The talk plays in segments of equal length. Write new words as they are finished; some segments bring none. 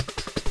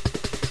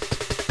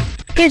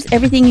Here's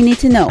everything you need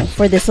to know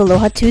for this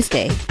Aloha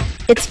Tuesday.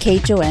 It's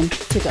KHON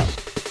to go.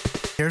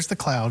 Here's the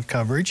cloud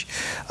coverage.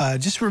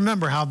 Just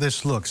remember how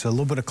this looks. A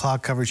little bit of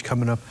cloud coverage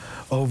coming up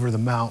over the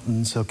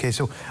mountains. Okay,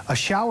 so a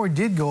shower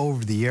did go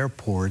over the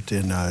airport,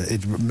 and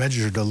it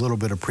measured a little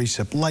bit of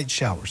precip, light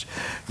showers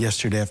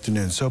yesterday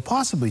afternoon. So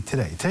possibly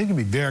today. Today can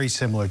be very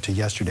similar to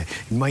yesterday.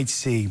 You might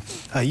see,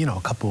 a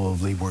couple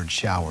of leeward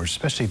showers,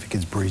 especially if it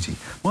gets breezy.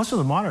 Most of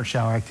the moderate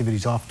shower activity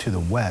is off to the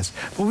west,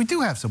 but we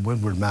do have some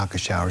windward Mauka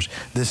showers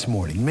this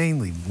morning,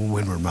 mainly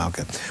windward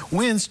Mauka.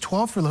 Winds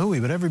 12 for Lahui,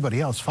 but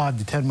everybody else 5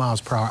 to 10 miles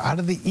per hour out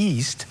of the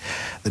east,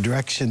 the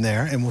direction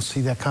there, and we'll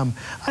see that come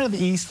out of the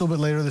east a little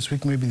bit later this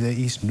week, maybe the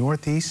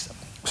east-northeast.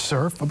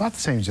 Surf, about the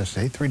same as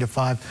yesterday, 3 to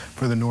 5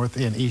 for the north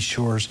and east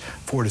shores,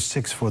 4 to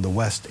 6 for the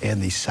west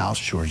and the south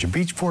shores. Your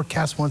beach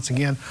forecast, once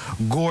again,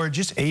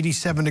 gorgeous,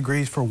 87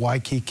 degrees for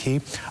Waikiki,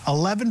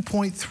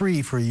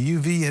 11.3 for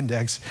UV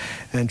index,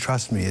 and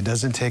trust me, it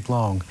doesn't take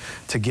long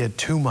to get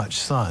too much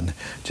sun,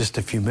 just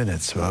a few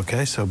minutes,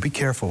 okay? So be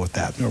careful with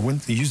that, or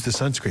when you use the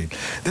sunscreen.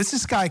 This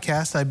is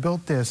SkyCast. I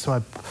built this, so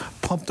I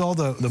pumped all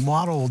the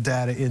model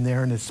data in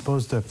there, and it's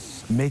supposed to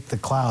make the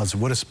clouds,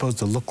 what it's supposed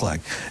to look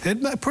like.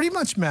 It pretty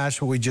much matched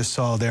what we just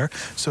saw there.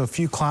 So a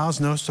few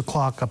clouds, notice the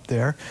clock up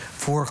there,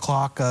 4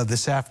 o'clock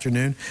this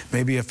afternoon,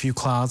 maybe a few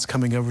clouds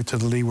coming over to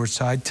the leeward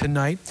side.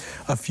 Tonight,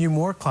 a few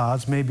more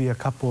clouds, maybe a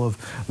couple of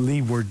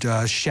leeward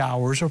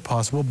showers are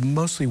possible,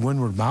 mostly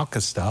windward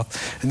Mauka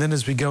stuff. And then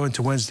as we go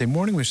into Wednesday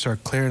morning, we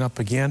start clearing up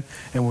again,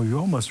 and we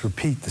almost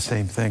repeat the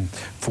same thing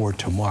for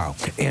tomorrow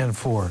and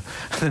for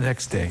the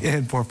next day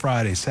and for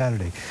Friday,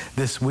 Saturday,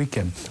 this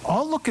weekend.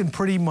 All looking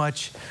pretty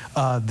much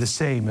the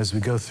same as we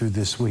go through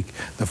this week,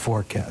 the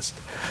forecast.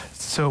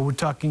 So we're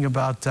talking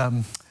about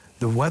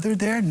the weather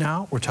there.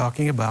 Now we're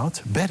talking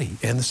about Betty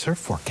and the surf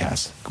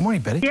forecast. Good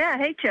morning, Betty. Yeah,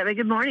 hey, Chevy.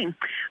 Good morning.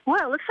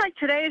 Well, it looks like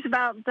today is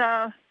about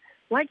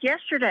like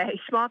yesterday.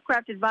 Small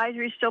craft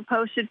advisory still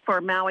posted for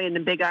Maui and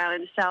the Big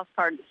Island, the south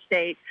part of the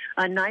state.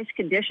 Nice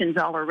conditions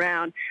all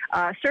around.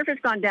 Surf has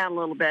gone down a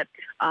little bit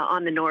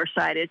on the north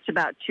side. It's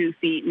about 2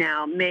 feet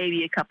now,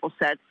 maybe a couple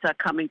sets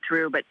coming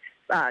through, but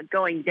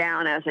going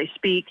down as I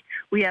speak.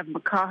 We have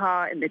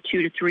Makaha in the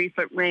 2 to 3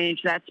 foot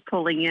range. That's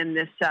pulling in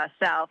this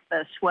south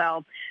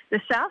swell. The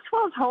south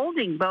swell is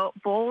holding.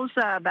 Bowls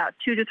about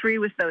 2 to 3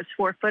 with those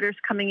 4 footers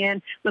coming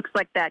in. Looks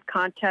like that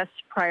contest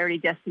priority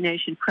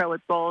destination pro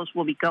at Bowls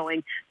will be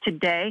going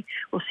today.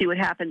 We'll see what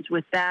happens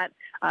with that.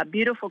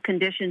 Beautiful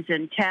conditions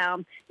in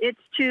town. It's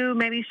 2,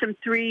 maybe some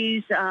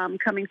 3s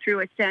coming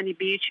through at Sandy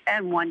Beach,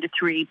 and 1 to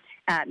 3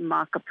 at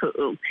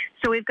Makapu'u.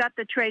 So we've got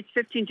the trades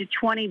 15 to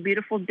 20.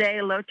 Beautiful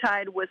day. Low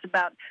tide was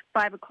about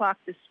 5 o'clock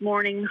this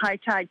morning. High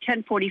tide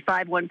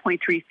 10:45,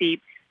 1.3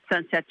 feet.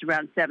 Sunset's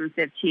around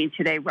 7:15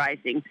 today,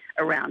 rising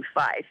around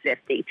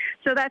 5:50.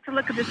 So that's a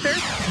look at the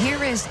surf.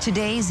 Here is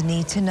today's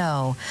Need to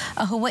Know.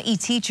 A Hawaii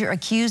teacher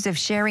accused of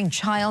sharing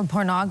child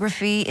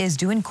pornography is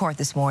due in court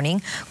this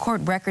morning.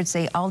 Court records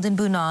say Alden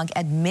Bunag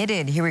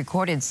admitted he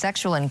recorded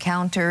sexual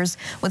encounters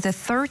with a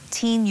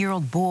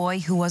 13-year-old boy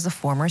who was a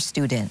former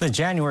student. The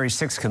January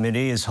 6th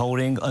committee is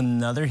holding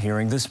another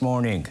hearing this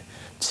morning.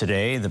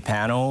 Today, the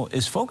panel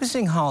is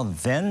focusing how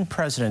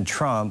then-President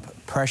Trump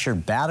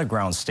pressured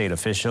battleground state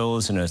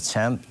officials in an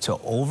attempt to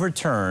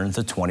overturn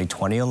the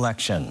 2020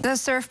 election. The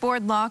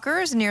surfboard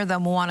lockers near the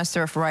Moana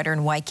Surf Rider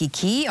in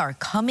Waikiki are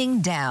coming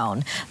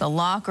down. The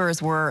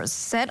lockers were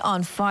set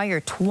on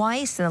fire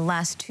twice in the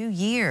last 2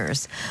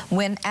 years.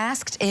 When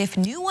asked if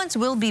new ones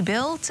will be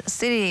built,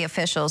 city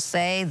officials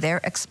say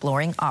they're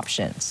exploring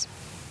options.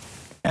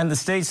 And the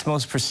state's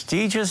most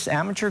prestigious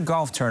amateur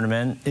golf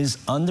tournament is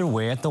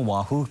underway at the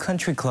Wahoo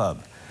Country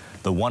Club.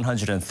 The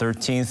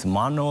 113th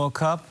Manoa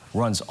Cup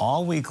runs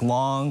all week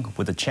long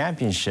with the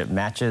championship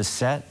matches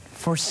set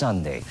for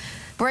Sunday.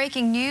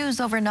 Breaking news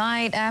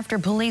overnight after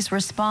police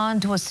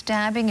respond to a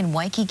stabbing in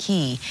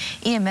Waikiki.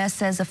 EMS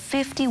says a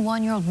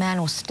 51-year-old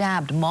man was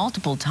stabbed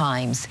multiple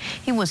times.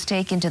 He was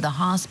taken to the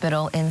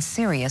hospital in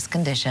serious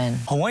condition.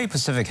 Hawaii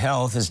Pacific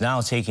Health is now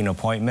taking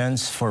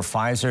appointments for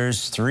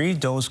Pfizer's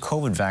 3-dose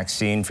COVID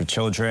vaccine for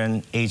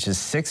children ages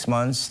 6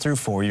 months through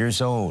 4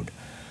 years old.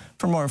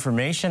 For more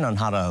information on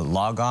how to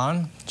log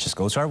on, just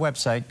go to our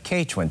website,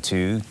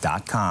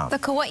 KHON2.com. The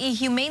Kauai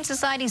Humane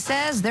Society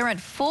says they're at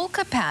full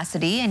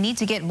capacity and need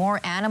to get more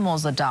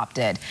animals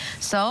adopted.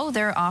 So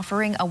they're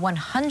offering a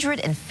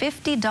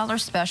 $150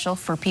 special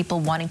for people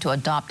wanting to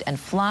adopt and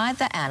fly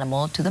the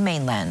animal to the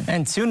mainland.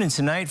 And tune in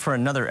tonight for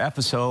another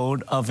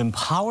episode of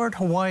Empowered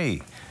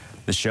Hawaii.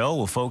 The show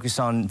will focus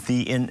on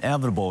the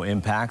inevitable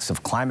impacts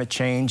of climate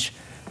change.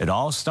 It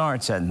all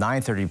starts at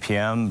 9:30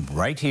 p.m.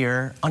 right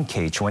here on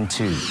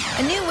KHON2.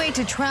 A new way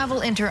to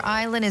travel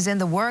inter-island is in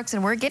the works,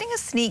 and we're getting a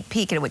sneak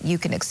peek at what you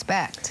can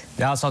expect.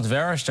 Dallas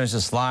Altaveras joins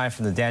us live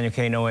from the Daniel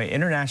K. Inouye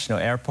International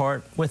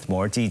Airport with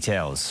more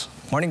details.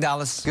 Morning,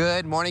 Dallas.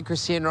 Good morning,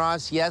 Christine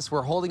Ross. Yes,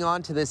 we're holding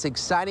on to this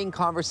exciting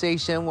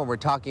conversation when we're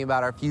talking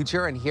about our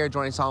future. And here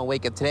joining us on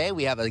Wake Up Today,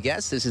 we have a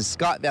guest. This is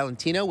Scott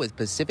Valentino with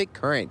Pacific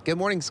Current. Good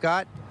morning,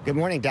 Scott. Good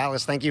morning,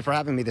 Dallas. Thank you for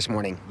having me this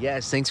morning.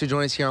 Yes, thanks for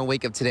joining us here on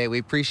Wake Up Today. We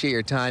appreciate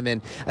your time.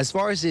 And as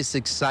far as this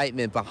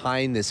excitement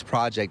behind this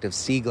project of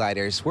Sea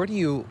Gliders,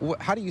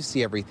 how do you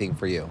see everything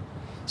for you?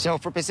 So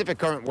for Pacific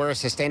Current, we're a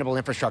sustainable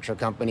infrastructure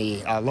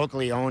company,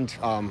 locally owned,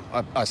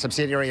 a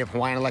subsidiary of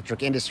Hawaiian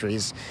Electric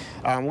Industries.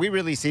 We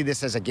really see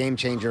this as a game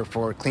changer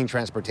for clean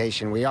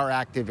transportation. We are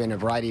active in a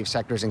variety of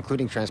sectors,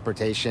 including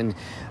transportation,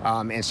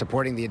 and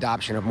supporting the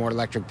adoption of more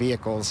electric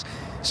vehicles.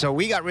 So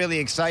we got really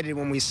excited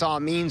when we saw a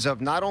means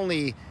of not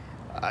only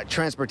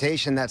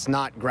transportation that's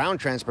not ground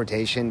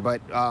transportation, but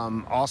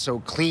also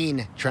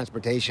clean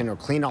transportation or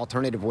clean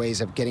alternative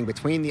ways of getting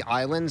between the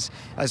islands,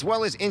 as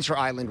well as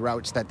intra-island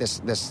routes that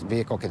this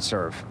vehicle could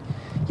serve.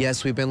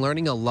 Yes, we've been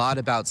learning a lot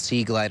about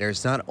Sea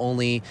Gliders, not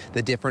only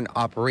the different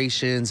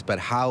operations, but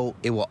how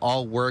it will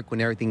all work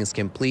when everything is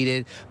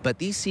completed. But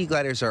these Sea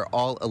Gliders are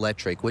all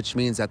electric, which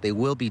means that they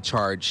will be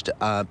charged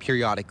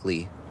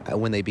periodically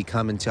when they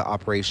become into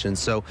operation.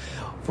 So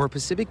for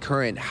Pacific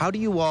Current, how do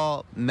you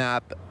all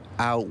map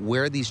out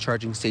where these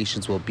charging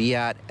stations will be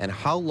at, and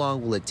how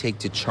long will it take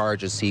to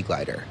charge a Sea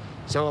Glider?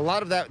 So a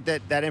lot of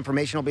that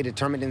information will be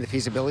determined in the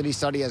feasibility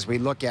study as we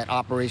look at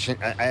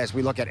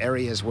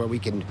areas where we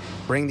can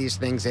bring these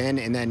things in,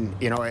 and then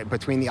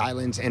between the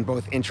islands and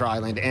both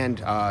intra-island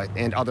and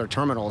other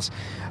terminals.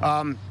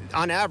 On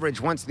average,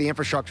 once the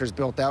infrastructure is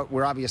built out,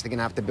 we're obviously going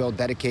to have to build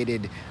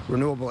dedicated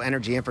renewable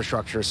energy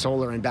infrastructure,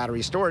 solar and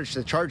battery storage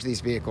to charge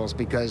these vehicles,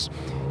 because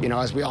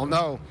as we all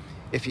know,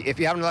 if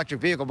you have an electric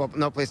vehicle but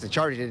no place to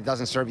charge it, it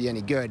doesn't serve you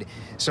any good.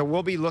 So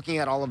we'll be looking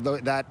at all of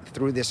that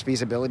through this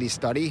feasibility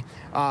study.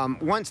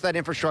 Once that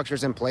infrastructure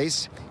is in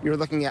place, you're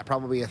looking at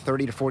probably a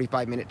 30 to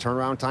 45 minute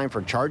turnaround time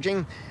for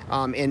charging.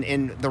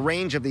 And the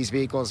range of these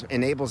vehicles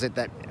enables it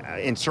that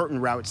in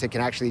certain routes it can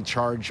actually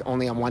charge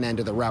only on one end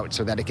of the route,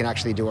 so that it can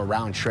actually do a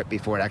round trip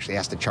before it actually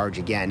has to charge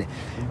again.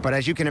 But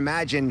as you can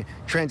imagine,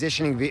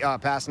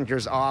 transitioning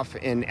passengers off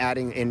and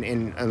adding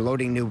and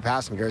loading new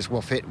passengers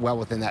will fit well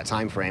within that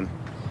time frame.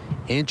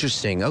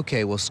 Interesting.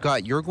 Okay, well,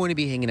 Scott, you're going to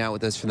be hanging out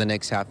with us for the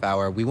next half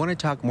hour. We want to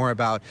talk more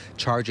about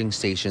charging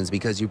stations,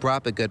 because you brought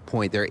up a good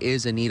point. There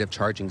is a need of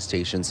charging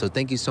stations. So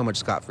thank you so much,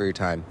 Scott, for your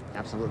time.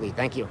 Absolutely.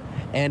 Thank you.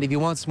 And if you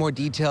want some more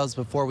details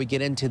before we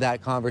get into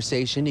that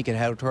conversation, you can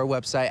head over to our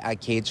website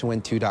at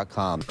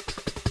khon2.com.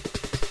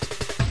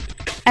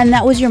 And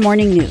that was your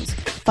morning news.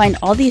 Find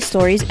all these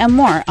stories and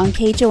more on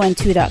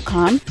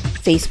khon2.com,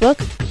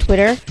 Facebook,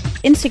 Twitter,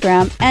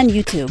 Instagram, and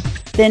YouTube.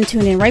 Then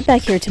tune in right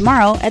back here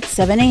tomorrow at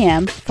 7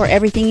 a.m. for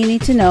everything you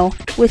need to know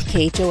with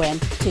KHON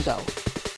to go.